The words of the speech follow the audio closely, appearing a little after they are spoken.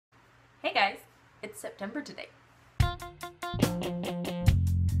September today. I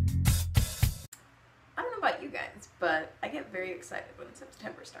don't know about you guys, but I get very excited when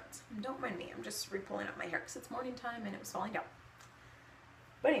September starts. Don't mind me, I'm just re-pulling up my hair because it's morning time and it was falling down.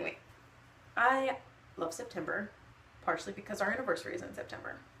 But anyway, I love September, partially because our anniversary is in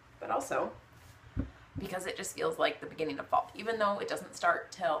September, but also because it just feels like the beginning of fall. Even though it doesn't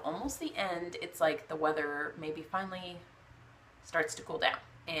start till almost the end, it's like the weather maybe finally starts to cool down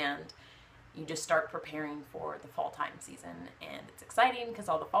and you just start preparing for the fall time season, and it's exciting because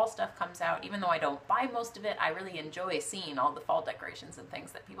all the fall stuff comes out. Even though I don't buy most of it, I really enjoy seeing all the fall decorations and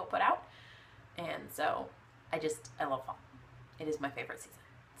things that people put out, and so I love fall. It is my favorite season.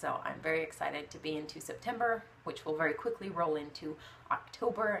 So I'm very excited to be into September, which will very quickly roll into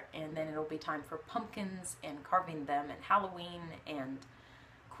October, and then it'll be time for pumpkins and carving them, and Halloween and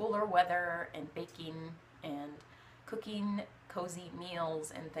cooler weather and baking and cooking cozy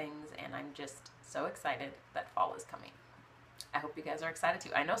meals and things, and I'm just so excited that fall is coming. I hope you guys are excited too.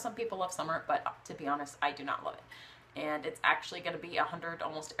 I know some people love summer, but to be honest, I do not love it. And it's actually going to be 100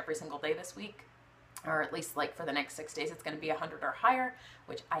 almost every single day this week, or at least like for the next 6 days it's going to be 100 or higher,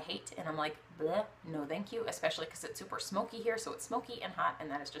 which I hate, and I'm like, bleh, no thank you, especially because it's super smoky here, so it's smoky and hot, and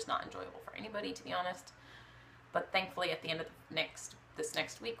that is just not enjoyable for anybody, to be honest. But thankfully at the end of this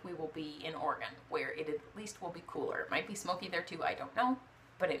next week we will be in Oregon, where it at least will be cooler. It might be smoky there too, I don't know.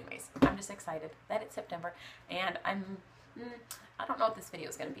 But anyways, I'm just excited that it's September, and I don't know what this video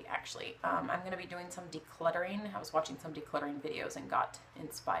is going to be actually. I'm going to be doing some decluttering. I was watching some decluttering videos and got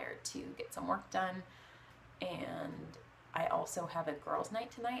inspired to get some work done. And I also have a girls'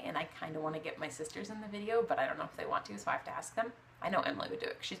 night tonight, and I kind of want to get my sisters in the video, but I don't know if they want to, so I have to ask them. I know Emily would do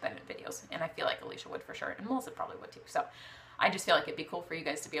it. She's been in videos, and I feel like Alicia would for sure, and Melissa probably would too. So I just feel like it'd be cool for you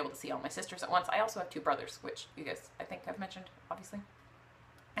guys to be able to see all my sisters at once. I also have 2 brothers, which you guys, I think I've mentioned, obviously,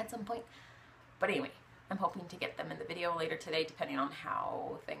 at some point. But anyway, I'm hoping to get them in the video later today, depending on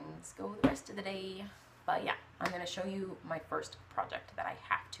how things go the rest of the day. But yeah, I'm going to show you my first project that I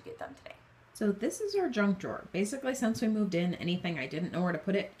have to get done today. So this is our junk drawer. Basically, since we moved in, anything I didn't know where to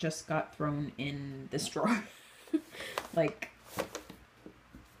put it just got thrown in this drawer. Like,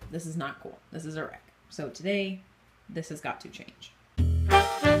 this is not cool. This is a wreck. So today, this has got to change.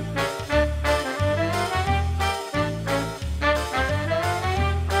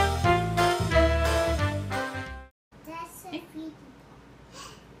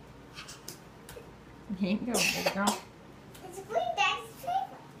 Here you go, baby girl. It's Granddaddy's favorite.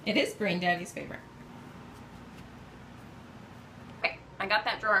 It is Granddaddy's favorite. Okay, I got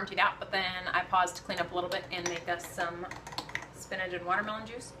that drawer emptied out, but then I paused to clean up a little bit and make us some spinach and watermelon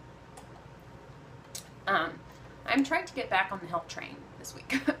juice. I'm trying to get back on the health train this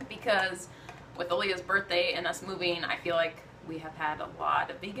week because with Aaliyah's birthday and us moving, I feel like we have had a lot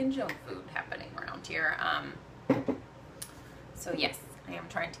of vegan junk food happening around here. So yes, I am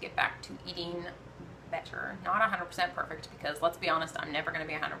trying to get back to eating better. Not 100% perfect, because let's be honest, I'm never going to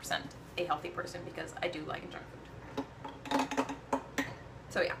be 100% a healthy person because I do like junk food.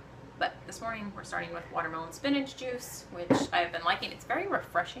 So yeah, but this morning we're starting with watermelon spinach juice, which I've been liking. It's very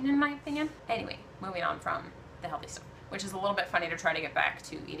refreshing in my opinion. Anyway, moving on from the healthy stuff, which is a little bit funny to try to get back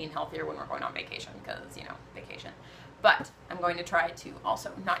to eating healthier when we're going on vacation, because, you know, vacation. But I'm going to try to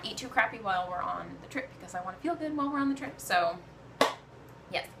also not eat too crappy while we're on the trip, because I want to feel good while we're on the trip. So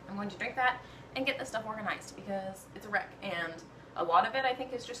yes, I'm going to drink that and get this stuff organized because it's a wreck, and a lot of it I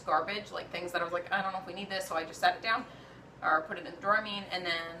think is just garbage, like things that I was like, I don't know if we need this, so I just set it down or put it in the drawer, and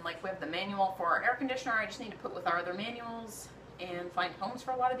then like we have the manual for our air conditioner. I just need to put with our other manuals and find homes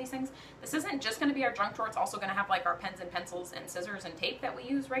for a lot of these things. This isn't just going to be our junk drawer, it's also going to have like our pens and pencils and scissors and tape that we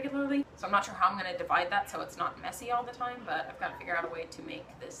use regularly. So I'm not sure how I'm going to divide that so it's not messy all the time, but I've got to figure out a way to make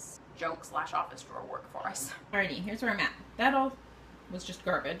this junk / office drawer work for us. Alrighty, here's where I'm at. That all was just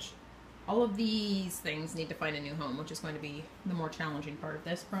garbage. All of these things need to find a new home, which is going to be the more challenging part of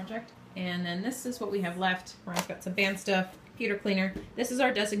this project. And then this is what we have left, where I've got some band stuff, computer cleaner. This is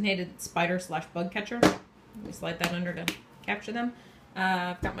our designated spider / bug catcher. We slide that under to capture them.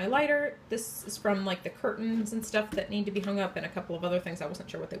 I've got my lighter. This is from like the curtains and stuff that need to be hung up, and a couple of other things. I wasn't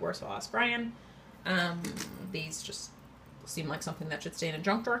sure what they were, so I'll ask Brian. These just seem like something that should stay in a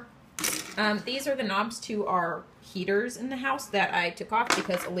junk drawer. These are the knobs to our heaters in the house that I took off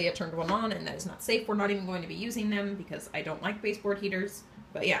because Aaliyah turned one on, and that is not safe. We're not even going to be using them because I don't like baseboard heaters.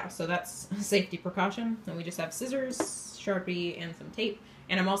 But yeah, so that's a safety precaution. And we just have scissors, Sharpie, and some tape.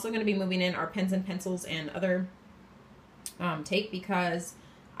 And I'm also going to be moving in our pens and pencils and other tape because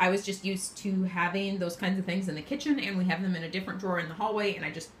I was just used to having those kinds of things in the kitchen, and we have them in a different drawer in the hallway, and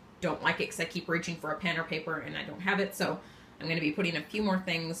I just don't like it because I keep reaching for a pen or paper and I don't have it. So I'm going to be putting a few more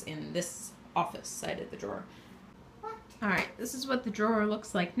things in this office side of the drawer. Alright, this is what the drawer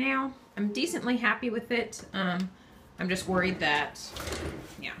looks like now. I'm decently happy with it. I'm just worried that,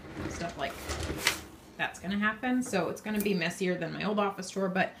 yeah, stuff like that's going to happen. So it's going to be messier than my old office drawer,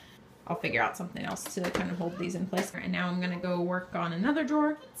 but I'll figure out something else to kind of hold these in place. And now I'm going to go work on another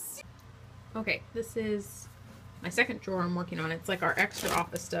drawer. Okay, this is my second drawer I'm working on. It's like our extra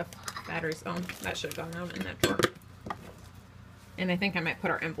office stuff. Batteries. Oh, that should have gone out in that drawer. And I think I might put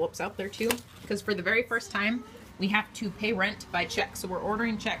our envelopes out there too, because for the very first time, we have to pay rent by check. So we're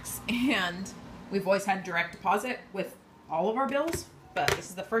ordering checks, and we've always had direct deposit with all of our bills, but this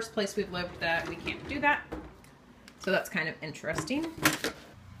is the first place we've lived that we can't do that. So that's kind of interesting.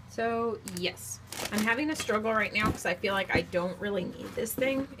 So yes, I'm having a struggle right now because I feel like I don't really need this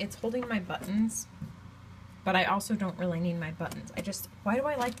thing. It's holding my buttons, but I also don't really need my buttons. Why do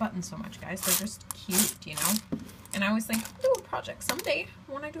I like buttons so much, guys? They're just cute, you know? And I always think, I'll do a project someday.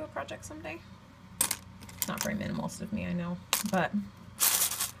 Won't I do a project someday? It's not very minimalist of me, I know, but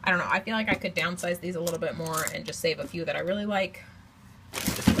I don't know. I feel like I could downsize these a little bit more and just save a few that I really like.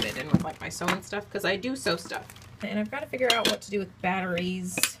 Just put it in with like my sewing stuff, because I do sew stuff. And I've got to figure out what to do with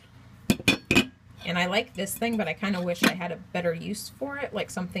batteries. And I like this thing, but I kind of wish I had a better use for it, like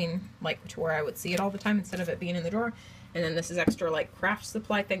something like to where I would see it all the time instead of it being in the drawer. And then this is extra like craft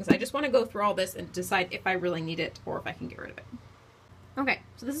supply things. I just want to go through all this and decide if I really need it or if I can get rid of it. Okay,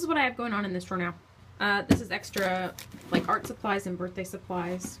 so this is what I have going on in this drawer now. This is extra like art supplies and birthday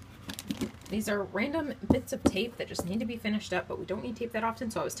supplies. These are random bits of tape that just need to be finished up, but we don't need tape that often,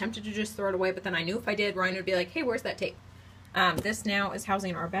 so I was tempted to just throw it away, but then I knew if I did, Ryan would be like, hey, where's that tape? This now is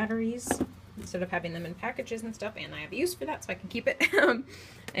housing our batteries instead of having them in packages and stuff, and I have a use for that, so I can keep it.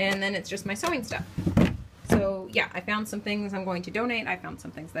 And then it's just my sewing stuff. So yeah, I found some things I'm going to donate. I found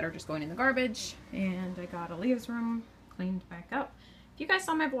some things that are just going in the garbage, and I got Aaliyah's room cleaned back up. If you guys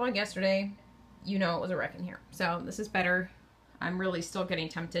saw my vlog yesterday, you know it was a wreck in here. So this is better. I'm really still getting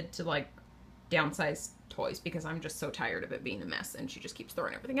tempted to like downsize toys because I'm just so tired of it being a mess, and she just keeps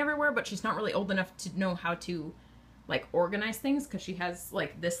throwing everything everywhere, but she's not really old enough to know how to like organize things because she has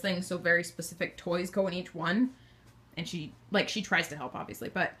like this thing, so very specific toys go in each one, and she tries to help obviously,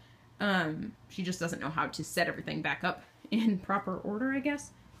 but she just doesn't know how to set everything back up in proper order, I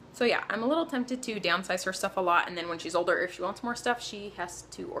guess. So yeah, I'm a little tempted to downsize her stuff a lot, and then when she's older, if she wants more stuff, she has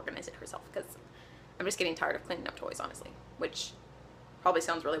to organize it herself, because I'm just getting tired of cleaning up toys, honestly, which probably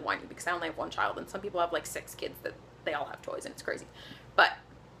sounds really whiny because I only have one child, and some people have like 6 kids that they all have toys, and it's crazy. But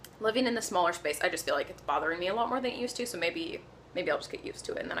living in the smaller space, I just feel like it's bothering me a lot more than it used to, so maybe I'll just get used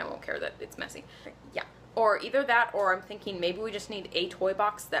to it, and then I won't care that it's messy. Yeah. Or either that, or I'm thinking maybe we just need a toy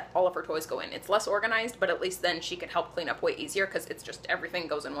box that all of her toys go in. It's less organized, but at least then she could help clean up way easier because it's just everything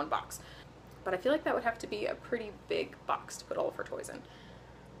goes in one box. But I feel like that would have to be a pretty big box to put all of her toys in.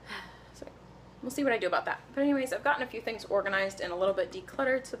 So we'll see what I do about that. But anyways, I've gotten a few things organized and a little bit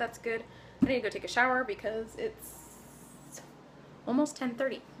decluttered, so that's good. I need to go take a shower because it's almost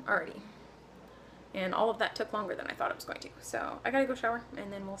 10:30 already. And all of that took longer than I thought it was going to. So I gotta go shower,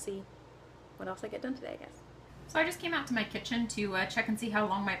 and then we'll see what else I get done today, I guess. So I just came out to my kitchen to check and see how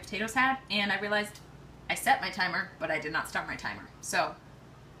long my potatoes had, and I realized I set my timer, but I did not start my timer. So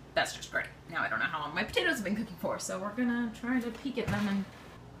that's just great. Now I don't know how long my potatoes have been cooking for, so we're gonna try to peek at them, and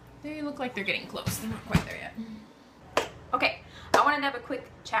they look like they're getting close. They're not quite there yet. Okay, I wanted to have a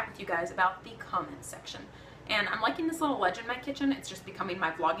quick chat with you guys about the comments section. And I'm liking this little ledge in my kitchen. It's just becoming my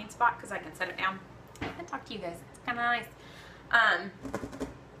vlogging spot because I can set it down and talk to you guys. It's kind of nice.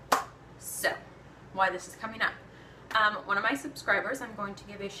 So, why this is coming up. One of my subscribers, I'm going to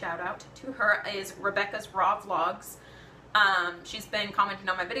give a shout out to her, is Rebecca's Raw Vlogs. She's been commenting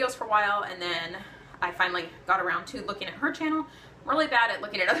on my videos for a while, and then I finally got around to looking at her channel. I'm really bad at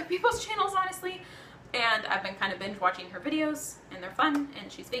looking at other people's channels, honestly, and I've been kind of binge watching her videos, and they're fun,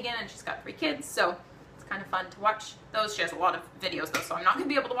 and she's vegan, and she's got 3 kids, so it's kind of fun to watch those. She has a lot of videos though, so I'm not going to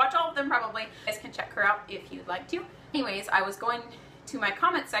be able to watch all of them probably. You guys can check her out if you'd like to. Anyways, I was going to my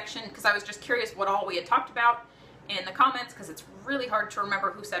comment section because I was just curious what all we had talked about in the comments, because it's really hard to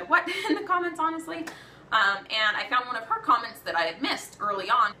remember who said what in the comments, honestly. And I found one of her comments that I had missed early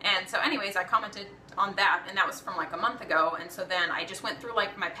on, and so anyways, I commented on that, and that was from like a month ago, and so then I just went through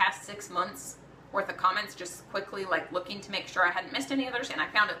like my past 6 months worth of comments just quickly, like looking to make sure I hadn't missed any others, and I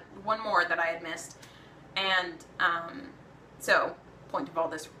found one more that I had missed. And so point of all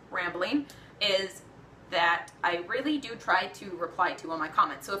this rambling is that I really do try to reply to all my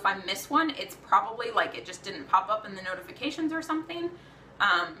comments. So if I miss one, it's probably like it just didn't pop up in the notifications or something.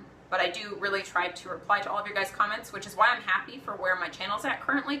 but I do really try to reply to all of your guys' comments, which is why I'm happy for where my channel's at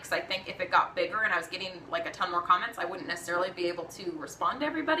currently, because I think if it got bigger and I was getting like a ton more comments, I wouldn't necessarily be able to respond to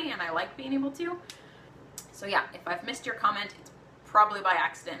everybody, and I like being able to. So yeah, if I've missed your comment, it's probably by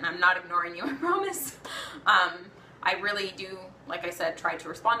accident, and I'm not ignoring you, I promise. I really do, like I said, try to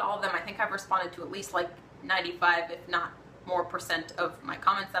respond to all of them. I think I've responded to at least like 95, if not more % of my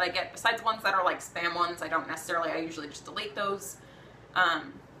comments that I get, besides ones that are like spam ones. I usually just delete those.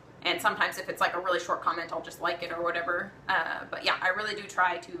 And sometimes if it's like a really short comment, I'll just like it or whatever. But yeah, I really do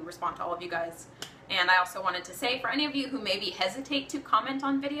try to respond to all of you guys. And I also wanted to say, for any of you who maybe hesitate to comment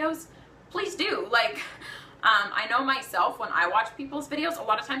on videos, please do. Like, I know myself, when I watch people's videos, a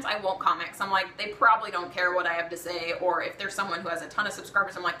lot of times I won't comment, because I'm like, they probably don't care what I have to say, or if there's someone who has a ton of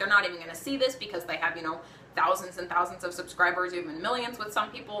subscribers, I'm like, they're not even going to see this because they have, you know, thousands and thousands of subscribers, even millions with some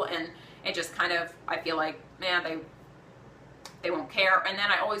people, and it just kind of, I feel like, man, they won't care. And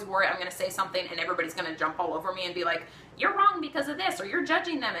then I always worry I'm going to say something and everybody's going to jump all over me and be like, you're wrong because of this, or you're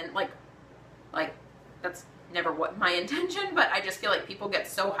judging them, and like that's never what my intention, but I just feel like people get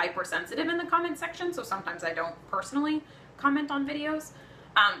so hypersensitive in the comment section, so sometimes I don't personally comment on videos.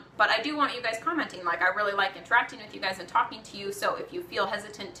 But I do want you guys commenting. Like, I really like interacting with you guys and talking to you, so if you feel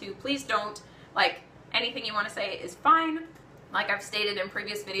hesitant to, please don't. Like, anything you want to say is fine. Like I've stated in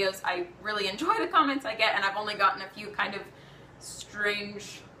previous videos, I really enjoy the comments I get, and I've only gotten a few kind of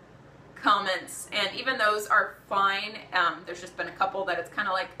strange comments, and even those are fine. There's just been a couple that it's kind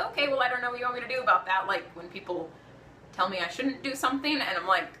of like, okay, well, I don't know what you want me to do about that. Like when people tell me I shouldn't do something, and I'm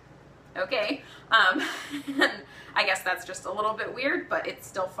like, okay. And I guess that's just a little bit weird, but it's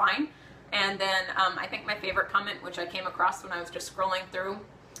still fine. And then I think my favorite comment, which I came across when I was just scrolling through,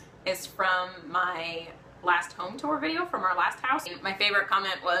 is from my last home tour video from our last house. My favorite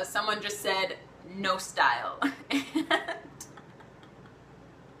comment was someone just said, no style.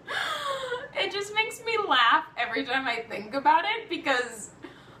 It just makes me laugh every time I think about it, because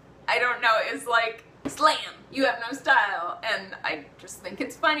I don't know, it's like, slam, you have no style. And I just think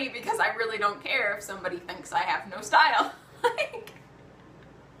it's funny because I really don't care if somebody thinks I have no style. Like,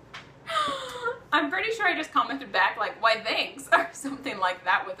 I'm pretty sure I just commented back like, why thanks, or something like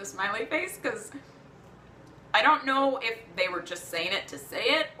that with a smiley face, because I don't know if they were just saying it to say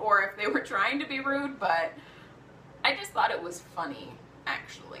it or if they were trying to be rude, but I just thought it was funny,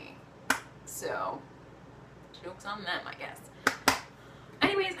 actually. So, joke's on them, I guess.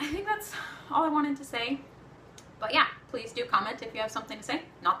 Anyways, I think that's all I wanted to say. But yeah, please do comment if you have something to say.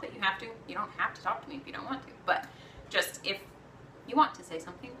 Not that you have to. You don't have to talk to me if you don't want to. But just if you want to say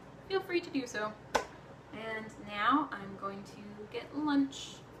something, feel free to do so. And now I'm going to get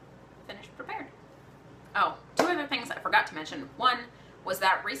lunch finished prepared. Oh, two other things I forgot to mention. One was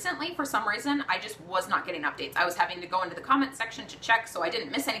that recently, for some reason, I just was not getting updates. I was having to go into the comment section to check, so I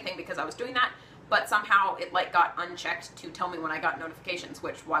didn't miss anything because I was doing that, but somehow it like got unchecked to tell me when I got notifications,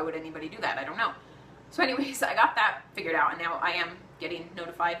 which why would anybody do that? I don't know. So anyways, I got that figured out, and now I am getting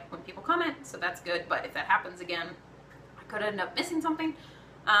notified when people comment, so that's good. But if that happens again, I could end up missing something.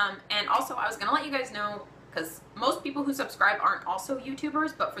 And also, I was going to let you guys know, because most people who subscribe aren't also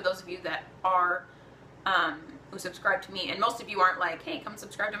YouTubers, but for those of you that are, who subscribe to me, and most of you aren't like, hey, come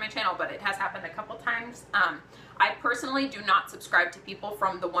subscribe to my channel, but it has happened a couple times. I personally do not subscribe to people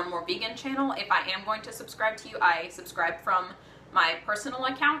from the One More Vegan channel. If I am going to subscribe to you, I subscribe from my personal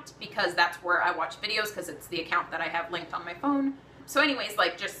account, because that's where I watch videos, because it's the account that I have linked on my phone. So anyways,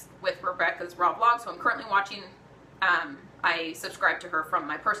 like just with Rebecca's Raw Vlog, so I'm currently watching, I subscribe to her from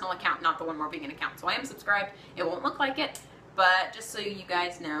my personal account, not the One More Vegan account. So I am subscribed. It won't look like it, but just so you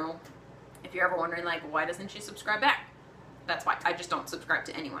guys know, if you're ever wondering, like, why doesn't she subscribe back? That's why. I just don't subscribe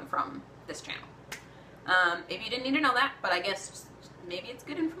to anyone from this channel. Maybe you didn't need to know that, but I guess maybe it's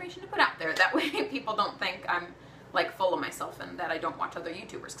good information to put out there. That way people don't think I'm, like, full of myself and that I don't watch other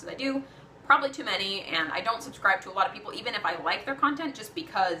YouTubers, because I do. Probably too many, and I don't subscribe to a lot of people, even if I like their content, just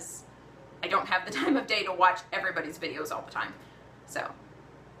because I don't have the time of day to watch everybody's videos all the time. So,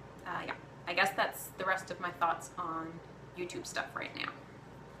 yeah. I guess that's the rest of my thoughts on YouTube stuff right now.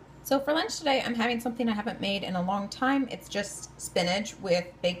 So for lunch today, I'm having something I haven't made in a long time. It's just spinach with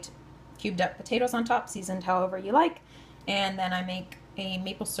baked cubed up potatoes on top, seasoned however you like. And then I make a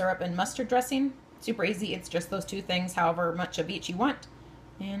maple syrup and mustard dressing. Super easy. It's just those two things, however much of each you want.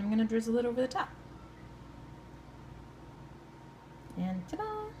 And I'm going to drizzle it over the top. And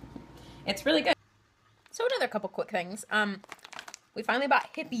ta-da! It's really good. So another couple quick things. We finally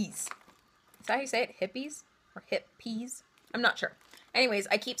bought hippies. Is that how you say it? Hippies? Or hip peas? I'm not sure. Anyways,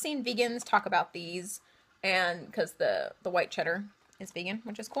 I keep seeing vegans talk about these, and because the white cheddar is vegan,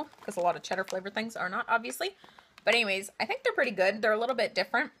 which is cool, because a lot of cheddar flavored things are not, obviously. But anyways, I think they're pretty good. They're a little bit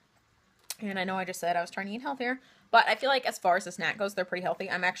different. And I know I just said I was trying to eat healthier, but I feel like as far as the snack goes, they're pretty healthy.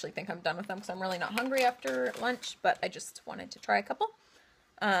 I actually think I'm done with them because I'm really not hungry after lunch, but I just wanted to try a couple.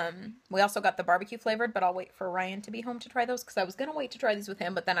 We also got the barbecue flavored, but I'll wait for Ryan to be home to try those because I was going to wait to try these with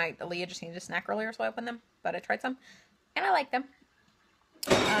him, but then Aaliyah just needed a snack earlier, so I opened them, but I tried some, and I like them.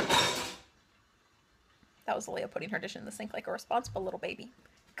 That was Aaliyah putting her dish in the sink like a responsible little baby.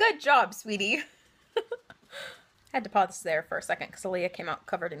 Good job, sweetie. Had to pause there for a second because Aaliyah came out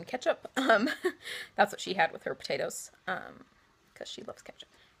covered in ketchup. That's what she had with her potatoes because she loves ketchup.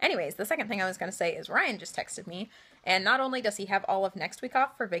 Anyways, the second thing I was going to say is Ryan just texted me, and not only does he have all of next week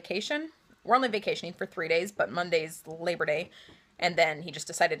off for vacation, we're only vacationing for 3 days, but Monday's Labor Day, and then he just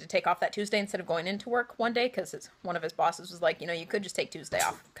decided to take off that Tuesday instead of going into work one day because one of his bosses was like, you know, you could just take Tuesday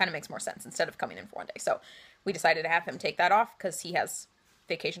off. Kind of makes more sense instead of coming in for one day. So we decided to have him take that off because he has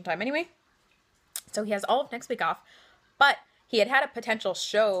vacation time anyway. So he has all of next week off, but he had a potential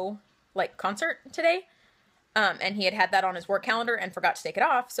show, like concert today, and he had that on his work calendar and forgot to take it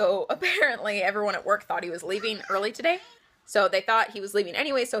off. So apparently everyone at work thought he was leaving early today. So they thought he was leaving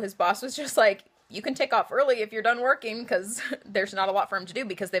anyway. So his boss was just like, you can take off early if you're done working because there's not a lot for him to do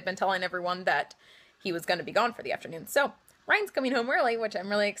because they've been telling everyone that he was going to be gone for the afternoon. So Ryan's coming home early, which I'm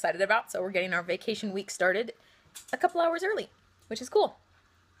really excited about. So we're getting our vacation week started a couple hours early, which is cool.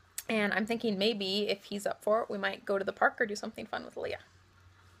 And I'm thinking maybe if he's up for it, we might go to the park or do something fun with Aaliyah.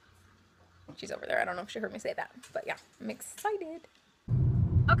 She's over there. I don't know if she heard me say that, but yeah, I'm excited.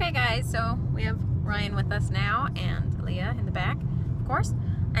 Okay, guys, so we have Ryan with us now and Aaliyah in the back, of course.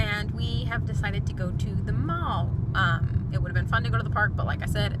 And we have decided to go to the mall. It would have been fun to go to the park, but like I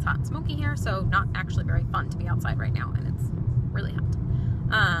said, it's hot and smoky here, so not actually very fun to be outside right now, and it's really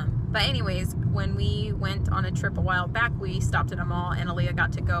hot. But anyways, when we went on a trip a while back, we stopped at a mall, and Aaliyah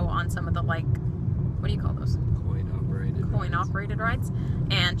got to go on some of the, like, what do you call those? Coin-operated rides.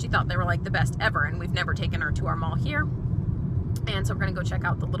 And she thought they were, like, the best ever, and we've never taken her to our mall here. And so we're going to go check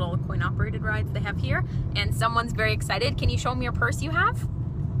out the little coin-operated rides they have here. And someone's very excited. Can you show me your purse you have?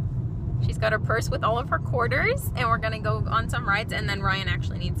 She's got her purse with all of her quarters, and we're going to go on some rides, and then Ryan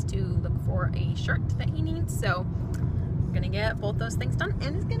actually needs to look for a shirt that he needs, so we're going to get both those things done,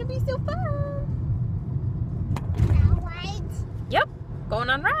 and it's going to be so fun. Rides? Yep, going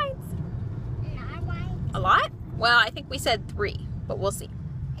on rides. Not rides. A lot? Well, I think we said 3, but we'll see.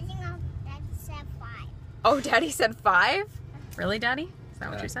 I think Dad said 5. Oh, Daddy said 5? Really, Daddy? Is that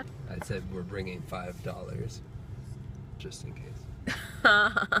what you said? I said we're bringing $5, just in case.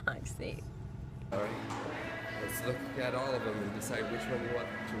 I see. All right, let's look at all of them and decide which one we want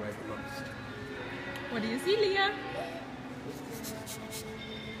to ride the most. What do you see, Leah?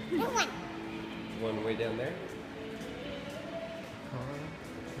 That one. One way down there.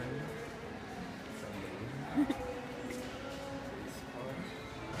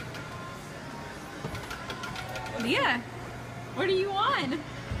 Leah, what are you on?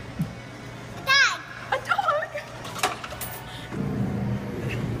 Dad. A dog!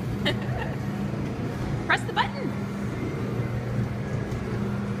 Press the button.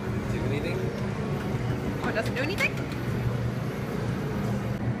 Do anything? Oh, it doesn't do anything?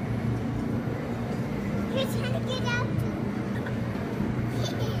 He's trying to get out.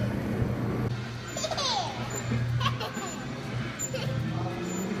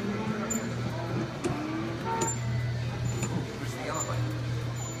 Where's the yellow one?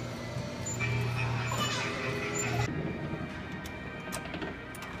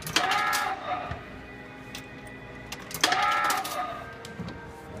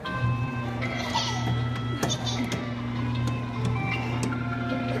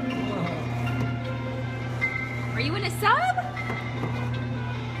 Are you in a sub?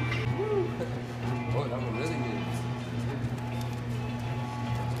 Oh, that one really good.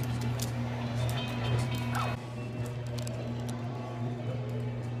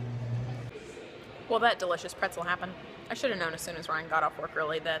 Well, that delicious pretzel happened. I should have known as soon as Ryan got off work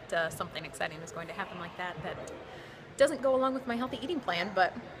early that something exciting was going to happen like that. That doesn't go along with my healthy eating plan,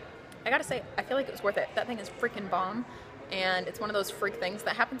 but I gotta say, I feel like it was worth it. That thing is freaking bomb, and it's one of those freak things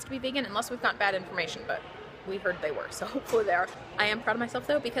that happens to be vegan unless we've got bad information, but we heard they were, so hopefully they are. I am proud of myself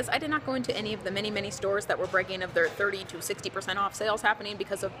though, because I did not go into any of the many stores that were bragging of their 30 to 60% off sales happening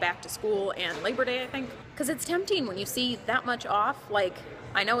because of back to school and Labor Day, I think. Because it's tempting when you see that much off. Like,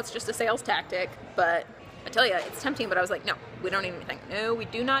 I know it's just a sales tactic, but I tell you, it's tempting, but I was like, no, we don't need anything. No, we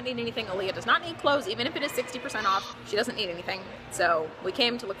do not need anything. Aaliyah does not need clothes, even if it is 60% off. She doesn't need anything. So we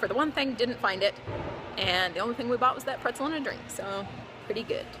came to look for the one thing, didn't find it, and the only thing we bought was that pretzel and a drink. So pretty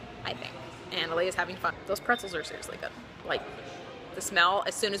good, I think. And Aaliyah's having fun. Those pretzels are seriously good. Like, the smell,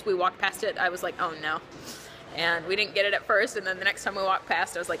 as soon as we walked past it, I was like, oh no. And we didn't get it at first, and then the next time we walked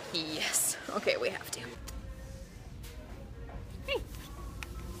past, I was like, yes, okay, we have to. Hey.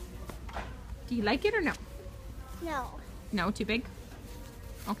 Do you like it or no? No. No, too big?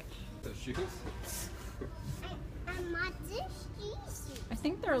 Okay. Those shoes? I'm not this easy. I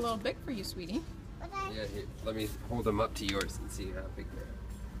think they're a little big for you, sweetie. But Yeah, here, let me hold them up to yours and see how big they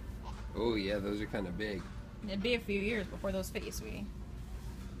are. Oh yeah, those are kind of big. It'd be a few years before those fit you, sweetie.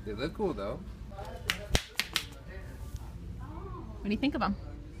 They look cool though. What do you think of them?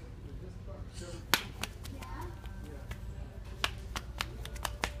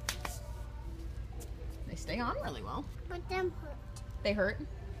 They stay on really well. But them hurt. They hurt?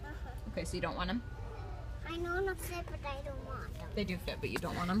 Uh-huh. Okay, so you don't want them? I know not fit, but I don't want them. They do fit, but you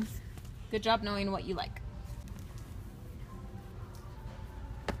don't want them. Good job knowing what you like.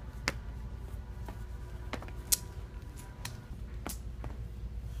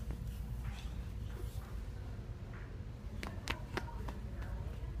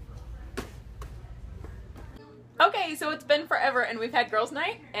 Okay, so it's been forever and we've had girls'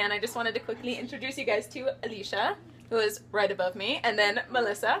 night, and I just wanted to quickly introduce you guys to Alicia, who is right above me, and then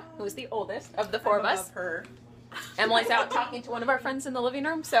Melissa, who is the oldest of the four of us. Her. Emily's out talking to one of our friends in the living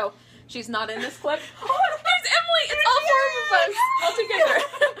room, so she's not in this clip. Oh, there's Emily! It's all four of us all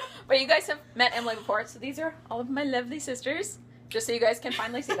together. But you guys have met Emily before, so these are all of my lovely sisters, just so you guys can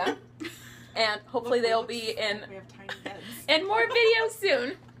finally see them. And hopefully they'll be in We have tiny heads. more videos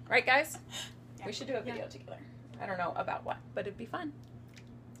soon. Right, guys? We should do a video together. I don't know about what, but it'd be fun.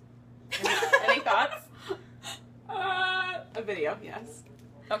 Any thoughts? A video, yes.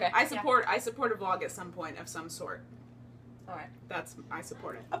 Okay. I support a vlog at some point of some sort. Alright. I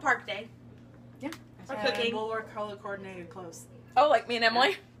support it. A park day. Yeah. Or cooking. We'll wear color coordinated clothes. Oh, like me and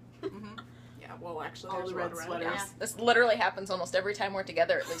Emily? Mm-hmm. Yeah, well actually All there's the red red red, sweaters. Yeah. This literally happens almost every time we're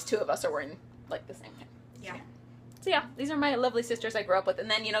together. At least two of us are wearing like the same thing. Yeah. So yeah, these are my lovely sisters I grew up with. And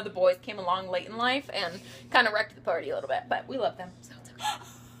then, you know, the boys came along late in life and kind of wrecked the party a little bit. But we love them, so it's okay.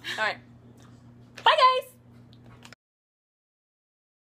 Alright. Bye, guys!